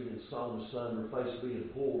 face being sawn asunder, face being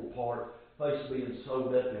pulled apart, face being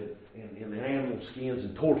sewed up in animal skins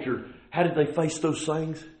and tortured? How did they face those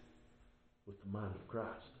things? With the mind of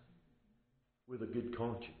Christ, with a good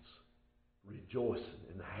conscience, rejoicing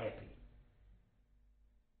and happy.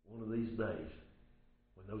 One of these days,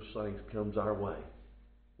 when those things comes our way,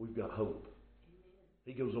 we've got hope.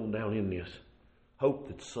 He goes on down in this. Hope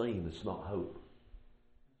that's seen, that's not hope.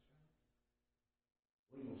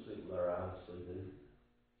 We ain't going to see it with our eyes, see, dude.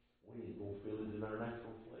 We ain't going to feel it in our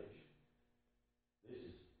natural flesh.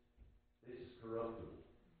 This is corruptible.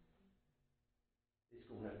 It's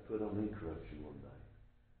going to have to put on incorruption one day.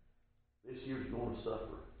 This year's going to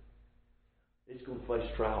suffer. It's going to face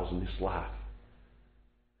trials in this life.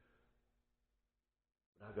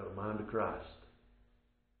 But I've got a mind of Christ.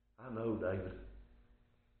 I know, David.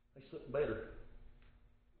 There's something better.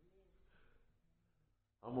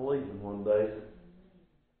 I'm leaving one day.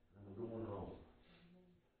 I'm going home.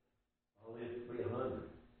 I'll live to be 100.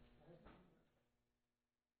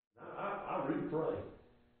 Now, I really pray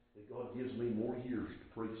that God gives me more years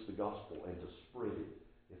to preach the gospel and to spread it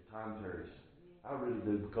if time tarries. I really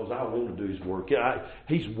do, because I want to do His work.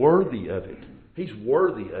 He's worthy of it. He's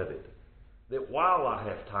worthy of it. That while I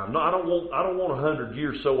have time, no, I don't want 100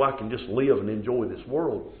 years so I can just live and enjoy this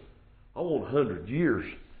world. I want 100 years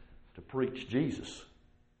to preach Jesus.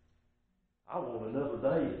 I want another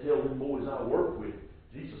day to tell them boys I work with,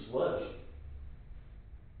 Jesus loves you.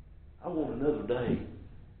 I want another day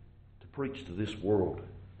to preach to this world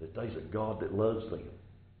that there's a God that loves them.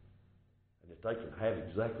 And that they can have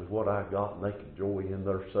exactly what I got, and they can joy in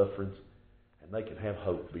their sufferings, and they can have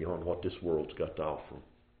hope beyond what this world's got to offer them.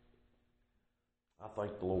 I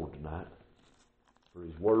thank the Lord tonight for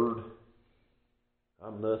His Word.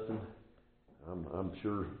 I'm nothing. I'm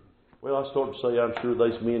sure. Well, I started to say I'm sure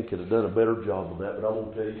these men could have done a better job of that, but I'm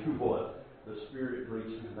going to tell you what. The Spirit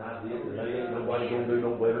preaching tonight did, and they ain't nobody going to do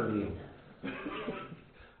no better than Him.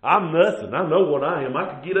 I'm nothing. I know what I am.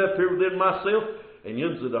 I could get up here within myself, and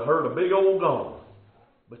you'd have heard a big old gong.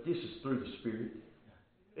 But this is through the Spirit.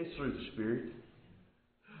 It's through the Spirit.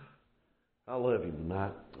 I love you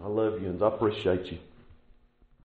tonight. I love you, and I appreciate you.